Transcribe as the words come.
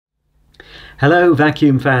Hello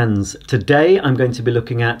vacuum fans, today I'm going to be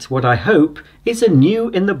looking at what I hope is a new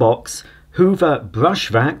in the box Hoover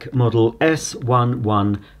Brushvac model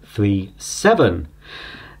S1137.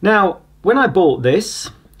 Now when I bought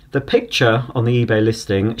this, the picture on the eBay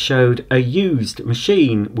listing showed a used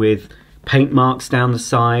machine with paint marks down the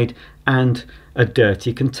side and a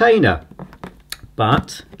dirty container.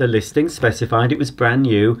 But the listing specified it was brand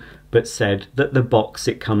new, but said that the box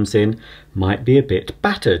it comes in might be a bit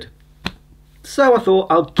battered. So I thought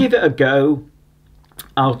I'll give it a go.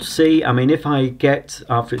 I'll see. I mean, if I get,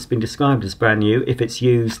 after it's been described as brand new, if it's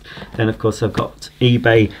used, then of course I've got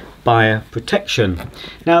eBay buyer protection.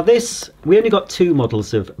 Now this, we only got two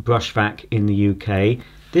models of Brushvac in the UK.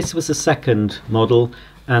 This was the second model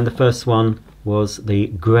and the first one was the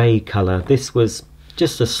grey colour. This was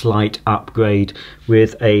just a slight upgrade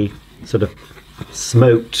with a sort of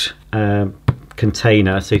smoked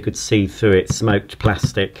container so you could see through it, smoked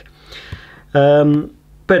plastic.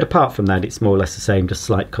 But apart from that, it's more or less the same, just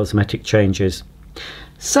slight cosmetic changes.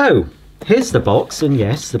 So here's the box, and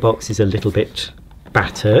yes, the box is a little bit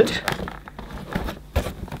battered.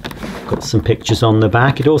 Got some pictures on the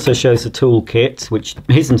back. It also shows a toolkit, which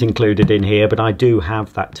isn't included in here, but I do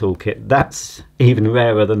have that toolkit. That's even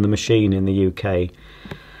rarer than the machine in the UK.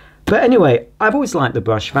 But anyway, I've always liked the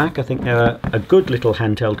Brushvac. I think they're a good little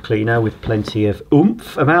handheld cleaner with plenty of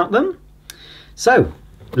oomph about them. So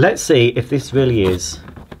let's see if this really is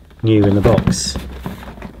new in the box,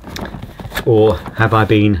 or have I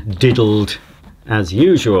been diddled as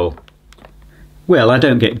usual? Well, I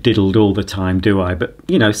don't get diddled all the time, do I? But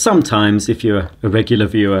you know, sometimes if you're a regular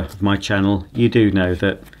viewer of my channel, you do know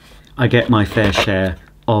that I get my fair share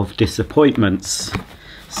of disappointments.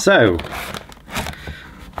 So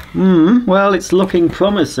well, it's looking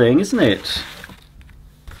promising, isn't it?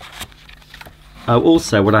 Oh,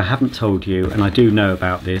 also, what I haven't told you, and I do know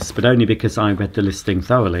about this, but only because I read the listing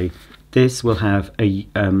thoroughly, this will have a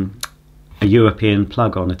European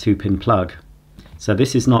plug on, a 2-pin plug. So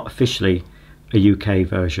this is not officially a UK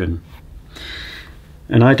version.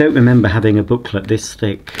 And I don't remember having a booklet this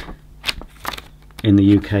thick in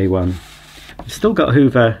the UK one. We've still got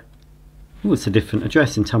Hoover, oh, it's a different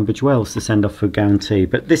address in Tunbridge Wells to send off for guarantee,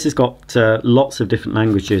 but this has got lots of different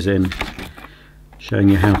languages in, showing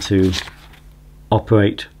you how to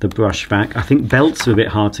operate the Brushvac. I think belts are a bit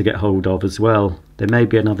hard to get hold of as well. There may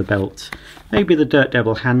be another belt. Maybe the Dirt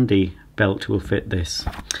Devil Handy belt will fit this.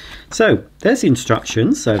 So there's the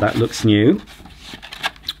instructions, so that looks new.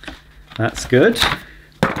 That's good.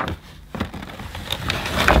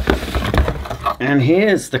 And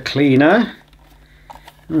here's the cleaner.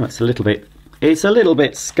 Oh, it's a little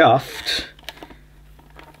bit scuffed,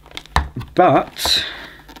 but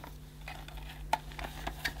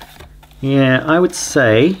yeah, I would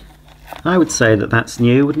say that that's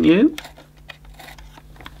new, wouldn't you?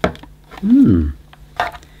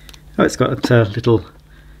 Oh, it's got a little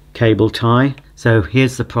cable tie. So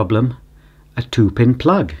here's the problem, a 2-pin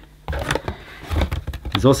plug.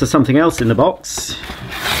 There's also something else in the box.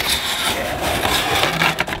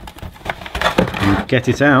 And get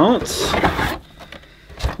it out.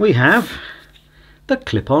 We have the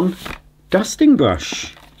clip-on dusting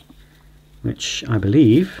brush, which I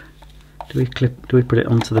believe, do we put it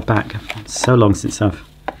onto the back? It's so long since I've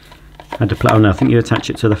had to play. Oh no, I think you attach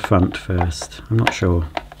it to the front first. I'm not sure.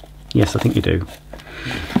 Yes, I think you do.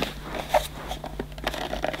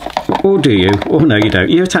 Or do you? Oh no, you don't.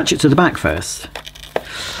 You attach it to the back first.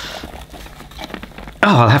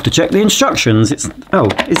 Oh, I'll have to check the instructions. Oh,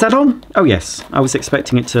 is that on? Oh yes, I was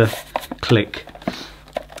expecting it to click.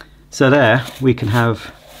 So there, we can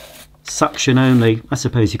have suction only. I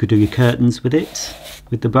suppose you could do your curtains with it,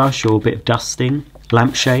 with the brush, or a bit of dusting,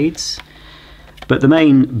 lampshades. But the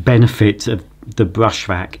main benefit of the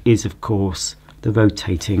Brushvac is, of course, the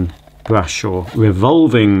rotating brush, or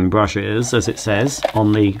revolving brushes, as it says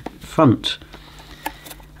on the front.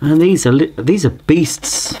 And these are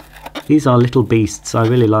beasts. These are little beasts. I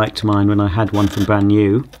really liked mine when I had one from brand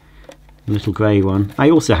new, a little grey one. I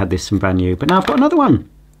also had this from brand new, but now I've got another one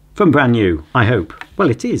from brand new, I hope. Well,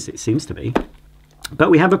 it is, it seems to be. But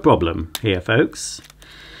we have a problem here, folks,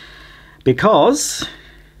 because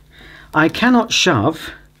I cannot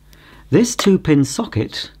shove this 2-pin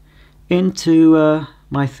socket into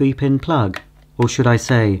my 3-pin plug. Or should I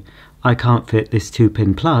say, I can't fit this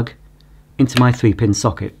 2-pin plug into my 3-pin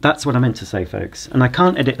socket. That's what I meant to say, folks. And I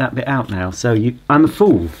can't edit that bit out now, so I'm a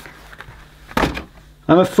fool.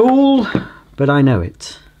 I'm a fool, but I know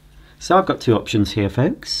it. So I've got two options here,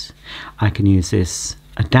 folks. I can use this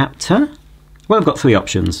adapter. Well, I've got three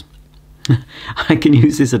options. I can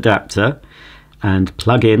use this adapter and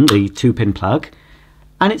plug in the 2-pin plug,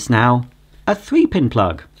 and it's now a 3-pin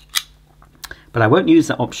plug. But I won't use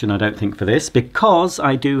that option, I don't think, for this, because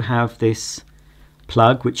I do have this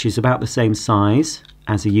plug which is about the same size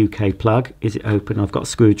as a UK plug. Is it open? I've got a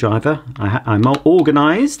screwdriver. I'm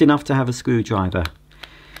organised enough to have a screwdriver.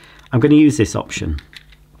 I'm going to use this option.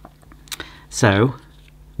 So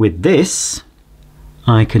with this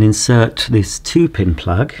I can insert this 2-pin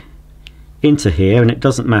plug into here, and it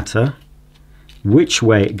doesn't matter which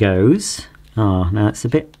way it goes. Now it's a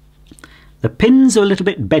bit, the pins are a little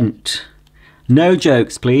bit bent. No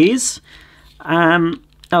jokes, please. Oh,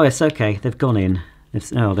 it's okay. They've gone in.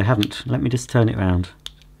 No, they haven't. Let me just turn it around.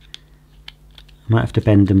 I might have to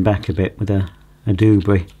bend them back a bit with a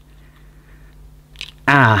doobry.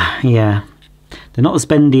 Yeah. They're not as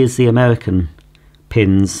bendy as the American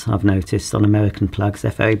pins, I've noticed, on American plugs.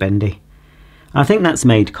 They're very bendy. I think that's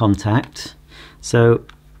made contact. So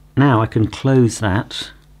now I can close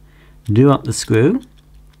that, do up the screw,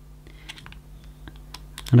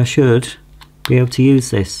 and I should be able to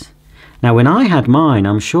use this. Now when I had mine,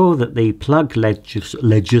 I'm sure that the plug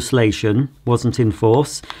legislation wasn't in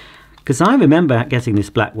force, because I remember getting this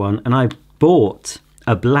black one and I bought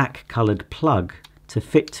a black coloured plug to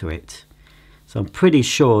fit to it. So I'm pretty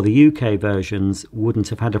sure the UK versions wouldn't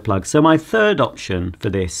have had a plug. So my third option for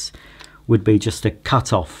this would be just to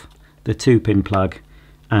cut off the 2-pin plug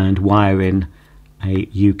and wire in a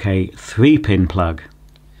UK 3-pin plug.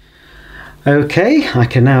 Okay, I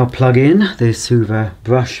can now plug in this Hoover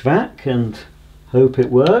Brushvac and hope it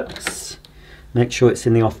works. Make sure it's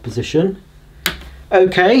in the off position.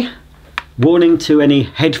 Okay, warning to any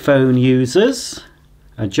headphone users,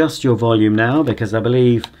 adjust your volume now, because I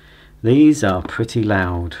believe these are pretty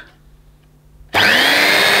loud.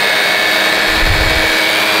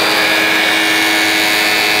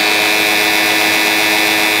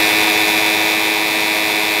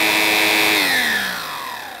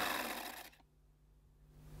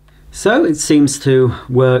 So it seems to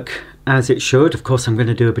work as it should. Of course, I'm going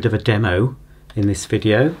to do a bit of a demo in this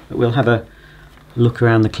video, but we'll have a look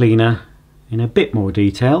around the cleaner in a bit more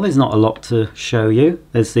detail. There's not a lot to show you.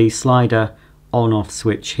 There's the slider on-off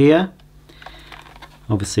switch here.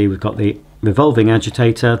 Obviously we've got the revolving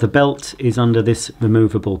agitator. The belt is under this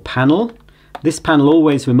removable panel. This panel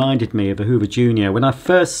always reminded me of a Hoover Junior. When I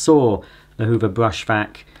first saw the Hoover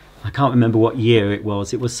Brushvac, I can't remember what year it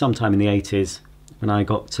was sometime in the 80s when I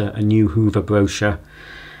got a new Hoover brochure.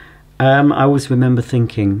 I always remember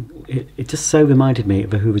thinking it just so reminded me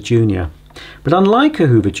of a Hoover Junior. But unlike a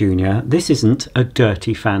Hoover Junior, this isn't a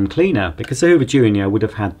dirty fan cleaner, because the Hoover Junior would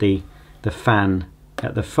have had the fan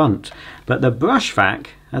at the front, but the Brushvac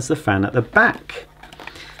has the fan at the back.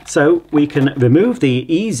 So we can remove the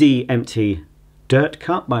easy empty dirt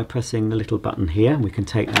cup by pressing the little button here. We can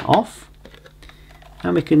take that off,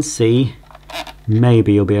 and we can see,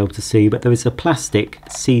 maybe you'll be able to see, but there is a plastic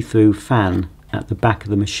see-through fan at the back of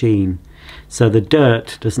the machine, so the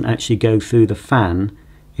dirt doesn't actually go through the fan.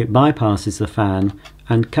 It bypasses the fan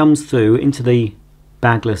and comes through into the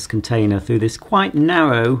bagless container through this quite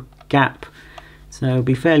narrow gap, so it'll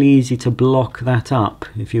be fairly easy to block that up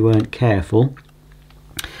if you weren't careful.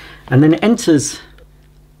 And then it enters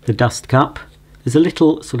the dust cup. There's a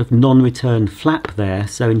little sort of non-return flap there,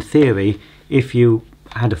 so in theory, if you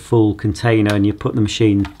had a full container and you put the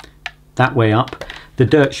machine that way up, the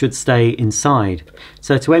dirt should stay inside.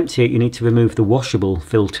 So to empty it, you need to remove the washable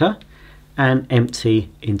filter and empty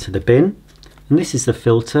into the bin. And this is the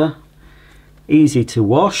filter, easy to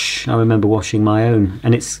wash. I remember washing my own,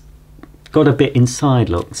 and it's got a bit inside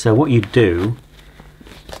look. So what you do,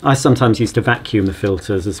 I sometimes used to vacuum the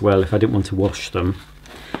filters as well if I didn't want to wash them,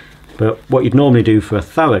 but what you'd normally do for a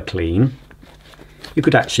thorough clean, you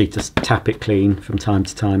could actually just tap it clean from time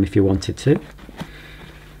to time if you wanted to,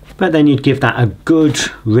 but then you'd give that a good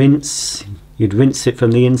rinse. You'd rinse it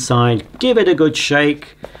from the inside, give it a good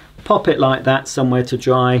shake, pop it like that somewhere to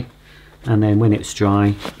dry, and then when it's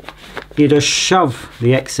dry, you just shove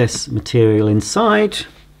the excess material inside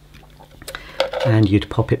and you'd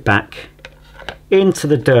pop it back into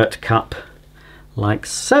the dirt cup like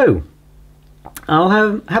so. I'll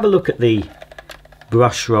have a look at the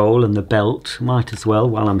brush roll and the belt, might as well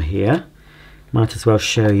while I'm here, might as well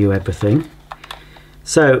show you everything.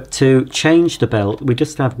 So to change the belt, we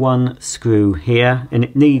just have one screw here, and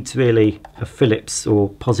it needs really a Phillips or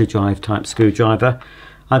Posi-drive type screwdriver.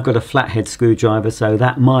 I've got a flathead screwdriver, so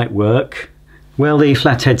that might work. Well, the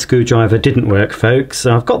flathead screwdriver didn't work, folks,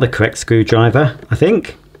 so I've got the correct screwdriver, I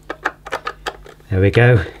think. There we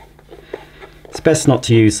go. It's best not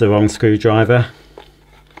to use the wrong screwdriver,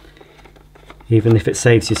 even if it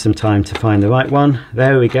saves you some time to find the right one.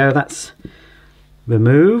 There we go, that's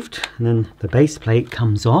removed, and then the base plate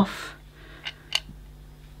comes off,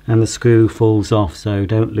 and the screw falls off, so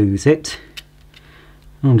don't lose it.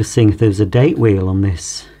 I'm just seeing if there's a date wheel on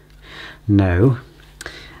this. No.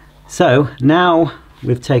 So now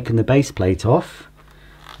we've taken the base plate off,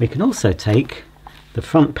 we can also take the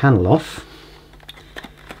front panel off,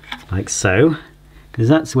 like so, because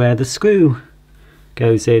that's where the screw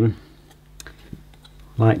goes in,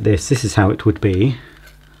 like this. This is how it would be,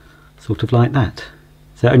 sort of like that.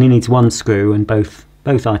 So it only needs one screw and both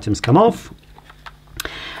items come off.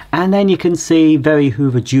 And then you can see very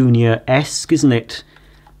Hoover Junior-esque, isn't it?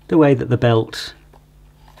 The way that the belt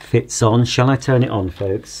fits on. Shall I turn it on,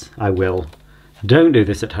 folks? I will. Don't do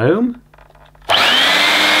this at home.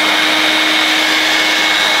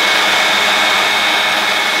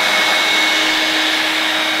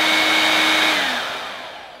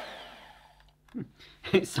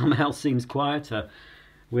 It somehow seems quieter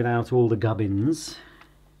without all the gubbins.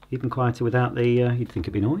 Even quieter without the, you'd think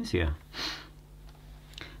it'd be noisier.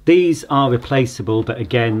 These are replaceable, but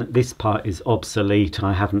again, this part is obsolete.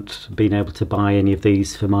 I haven't been able to buy any of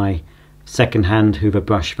these for my second-hand Hoover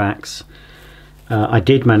Brushvacs. I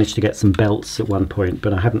did manage to get some belts at one point,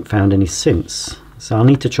 but I haven't found any since. So I'll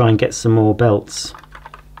need to try and get some more belts.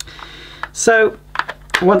 So,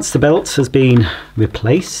 once the belt has been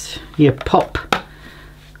replaced, you pop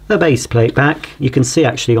the base plate back. You can see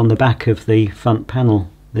actually on the back of the front panel,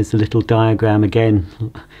 there's a little diagram again,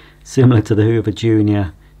 similar to the Hoover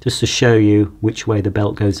Junior, just to show you which way the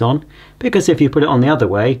belt goes on, because if you put it on the other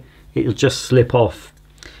way, it'll just slip off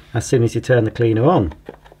as soon as you turn the cleaner on.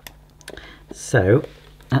 So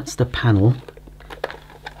that's the panel.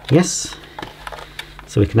 Yes,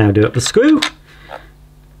 so we can now do up the screw.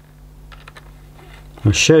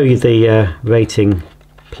 I'll show you the rating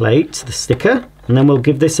plate, the sticker, and then we'll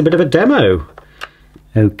give this a bit of a demo.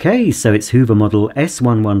 Okay, so it's Hoover model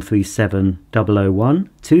S1137001,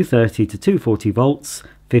 230 to 240 volts,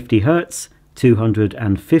 50 Hertz,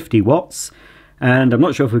 250 watts, and I'm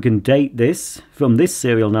not sure if we can date this from this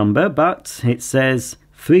serial number, but it says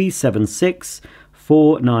 376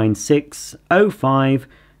 496 05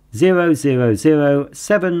 000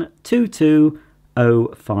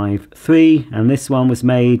 053, and this one was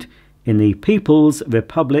made in the People's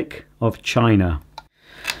Republic of China.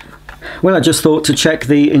 Well, I just thought to check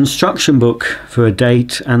the instruction book for a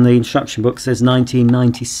date, and the instruction book says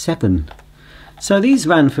 1997. So these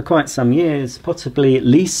ran for quite some years, possibly at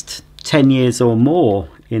least 10 years or more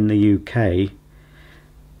in the UK,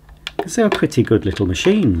 because they were pretty good little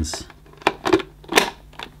machines.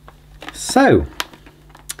 So,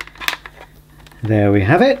 there we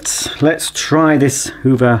have it. Let's try this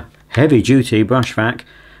Hoover heavy duty brush vac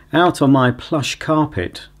out on my plush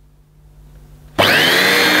carpet.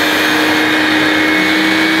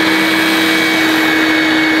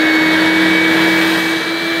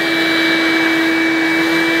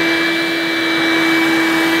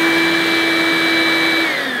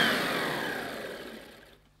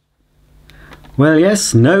 Well,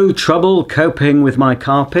 yes, no trouble coping with my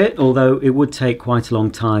carpet, although it would take quite a long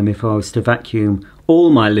time if I was to vacuum all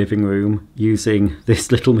my living room using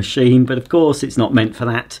this little machine, but of course it's not meant for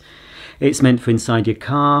that. It's meant for inside your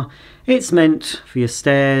car, it's meant for your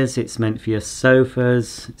stairs, it's meant for your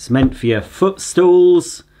sofas, it's meant for your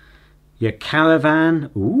footstools, your caravan.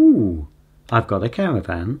 Ooh, I've got a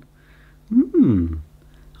caravan.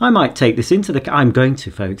 I might take this into the... I'm going to,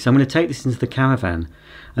 folks. I'm going to take this into the caravan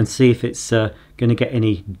and see if it's going to get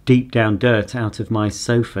any deep down dirt out of my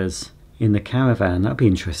sofas in the caravan. That'd be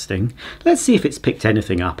interesting. Let's see if it's picked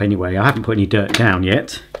anything up anyway. I haven't put any dirt down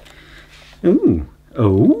yet. Ooh.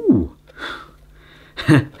 Oh.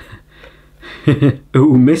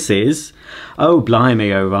 Ooh, misses. Oh,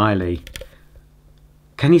 blimey, O'Reilly.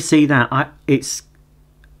 Can you see that? It's...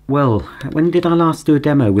 Well, when did I last do a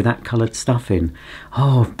demo with that coloured stuff in?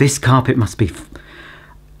 Oh, this carpet must be...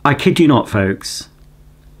 I kid you not, folks.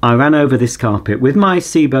 I ran over this carpet with my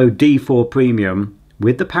Sebo D4 Premium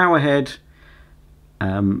with the power head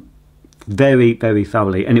very, very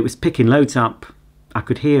thoroughly. And it was picking loads up. I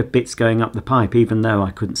could hear bits going up the pipe even though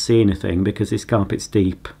I couldn't see anything because this carpet's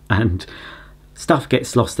deep and stuff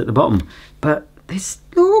gets lost at the bottom. But this...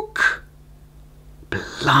 Look!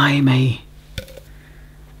 Blimey!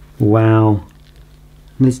 Wow,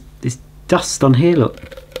 and there's dust on here,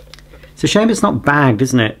 look. It's a shame it's not bagged,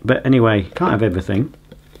 isn't it? But anyway, can't have everything.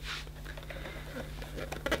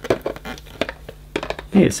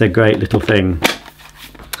 It's a great little thing.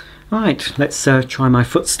 Right, let's try my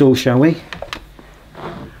footstool, shall we?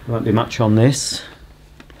 Won't be much on this.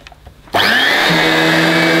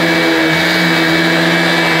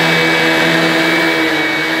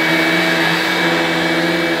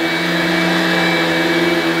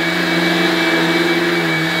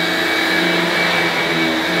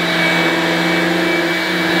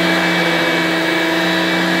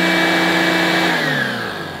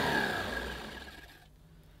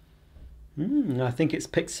 I think it's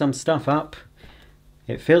picked some stuff up.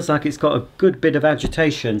 It feels like it's got a good bit of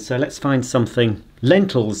agitation, so let's find something.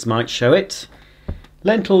 Lentils might show it.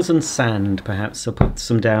 Lentils and sand, perhaps. I'll put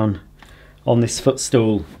some down on this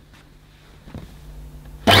footstool.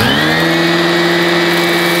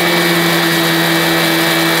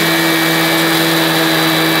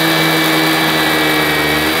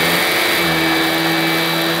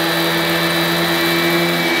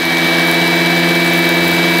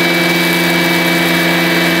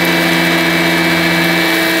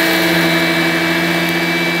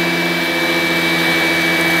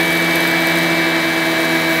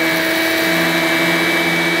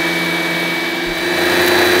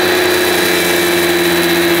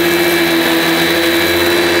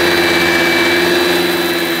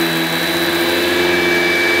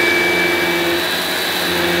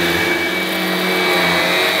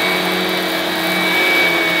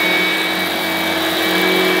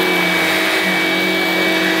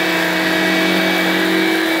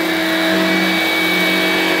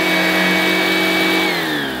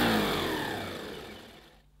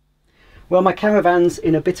 Well, my caravan's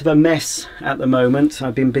in a bit of a mess at the moment.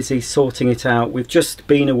 I've been busy sorting it out. We've just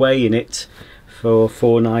been away in it for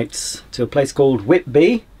 4 nights to a place called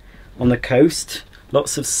Whitby on the coast.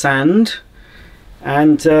 Lots of sand,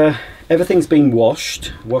 and everything's been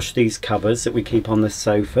washed. Washed these covers that we keep on the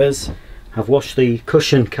sofas. I've washed the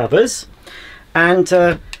cushion covers, and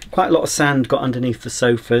quite a lot of sand got underneath the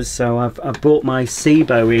sofas, so I've brought my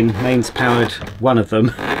Seabo in, mains powered one of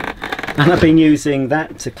them, and I've been using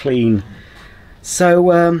that to clean. So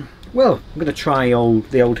well, I'm going to try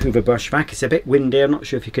the old Hoover Brushvac. It's a bit windy, I'm not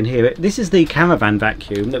sure if you can hear it. This is the caravan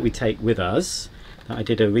vacuum that we take with us, that I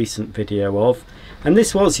did a recent video of, and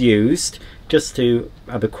this was used just to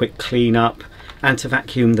have a quick clean up and to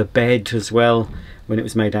vacuum the bed as well when it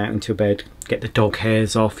was made out into a bed, get the dog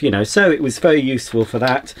hairs off, you know, so it was very useful for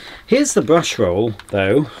that. Here's the brush roll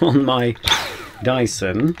though on my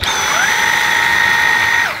Dyson.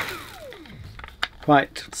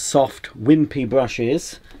 Quite soft, wimpy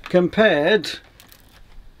brushes compared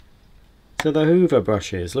to the Hoover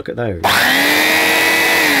brushes. Look at those. I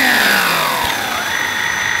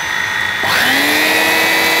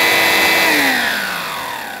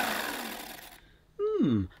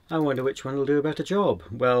wonder which one will do a better job.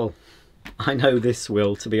 Well, I know this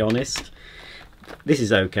will, to be honest. This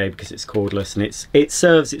is okay because it's cordless and it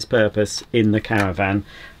serves its purpose in the caravan.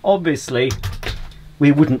 Obviously,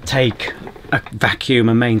 we wouldn't take a vacuum,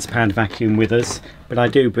 a mains powered vacuum with us, but I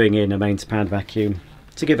do bring in a mains powered vacuum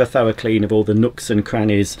to give a thorough clean of all the nooks and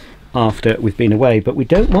crannies after we've been away. But we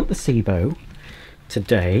don't want the Seabo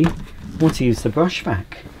today. We want to use the Brushvac.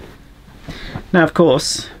 Now, of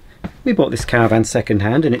course, we bought this caravan second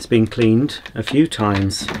hand and it's been cleaned a few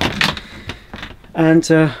times. And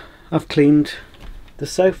I've cleaned the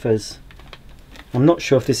sofas. I'm not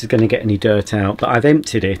sure if this is going to get any dirt out, but I've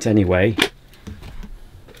emptied it anyway,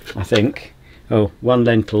 I think. Oh, one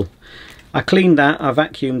lentil. I cleaned that, I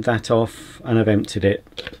vacuumed that off, and I've emptied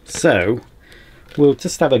it. So we'll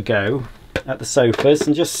just have a go at the sofas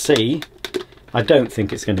and just see. I don't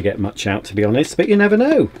think it's going to get much out, to be honest, but you never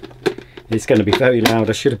know. It's going to be very loud.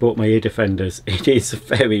 I should have bought my ear defenders. It is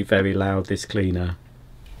very, very loud, this cleaner.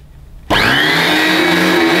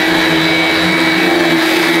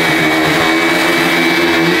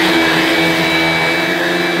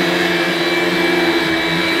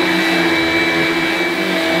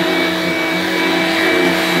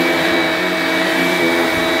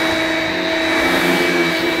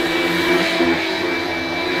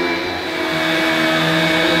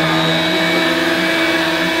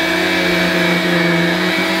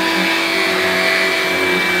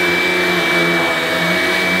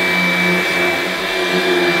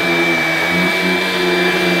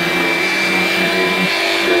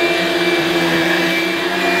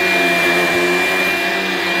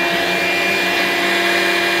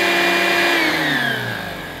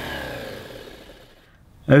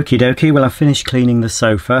 Okie dokie, well, I've finished cleaning the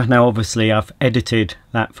sofa. Now obviously I've edited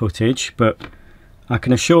that footage, but I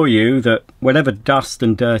can assure you that whatever dust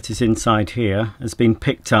and dirt is inside here has been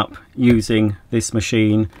picked up using this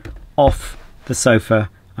machine off the sofa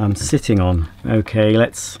I'm sitting on. Okay,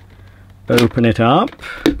 let's open it up,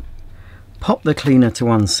 pop the cleaner to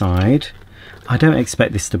one side. I don't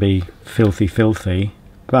expect this to be filthy,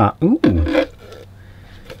 but ooh,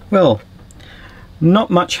 well,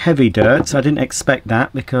 not much heavy dirt. I didn't expect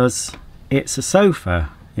that because it's a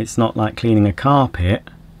sofa. It's not like cleaning a carpet.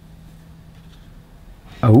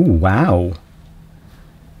 Oh wow.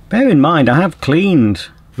 Bear in mind, I have cleaned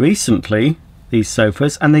recently these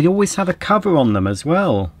sofas and they always have a cover on them as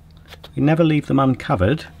well. You never leave them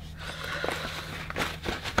uncovered.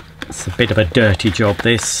 It's a bit of a dirty job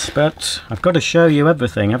this, but I've got to show you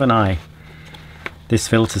everything, haven't I? This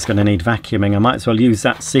filter's going to need vacuuming. I might as well use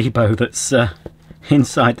that SIBO that's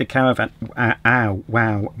inside the caravan. Ow,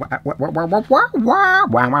 wow. Wow.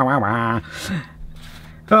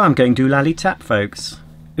 Oh, I'm going doolally tap, folks.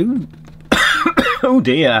 Ooh. Oh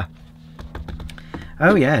dear.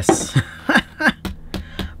 Oh yes.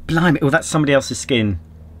 Blimey. Oh, that's somebody else's skin.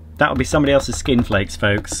 That'll be somebody else's skin flakes,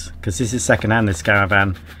 folks, because this is second hand, this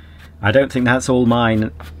caravan. I don't think that's all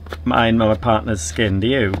mine and my partner's skin, do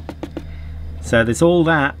you? So there's all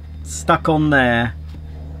that stuck on there,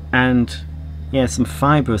 and yeah, some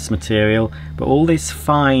fibrous material, but all this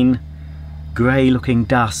fine grey looking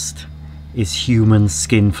dust is human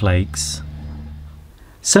skin flakes.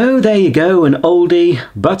 So there you go, an oldie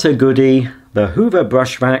but a goodie, the Hoover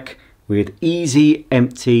Brushvac with easy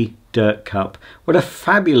empty dirt cup. What a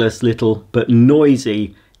fabulous little but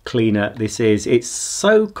noisy cleaner this is. It's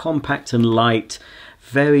so compact and light,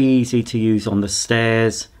 very easy to use on the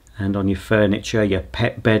stairs and on your furniture, your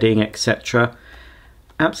pet bedding, etc.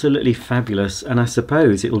 Absolutely fabulous, and I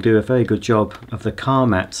suppose it'll do a very good job of the car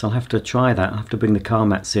mats. I'll have to try that. I'll have to bring the car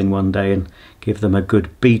mats in one day and give them a good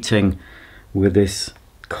beating with this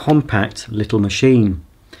compact little machine.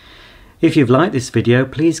 If you've liked this video,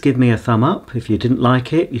 please give me a thumb up. If you didn't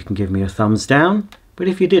like it, you can give me a thumbs down. But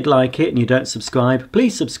if you did like it and you don't subscribe,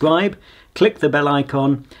 please subscribe, click the bell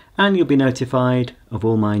icon, and you'll be notified of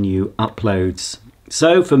all my new uploads.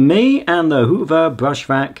 So for me and the Hoover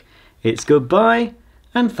Brushvac, it's goodbye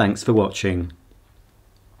and thanks for watching.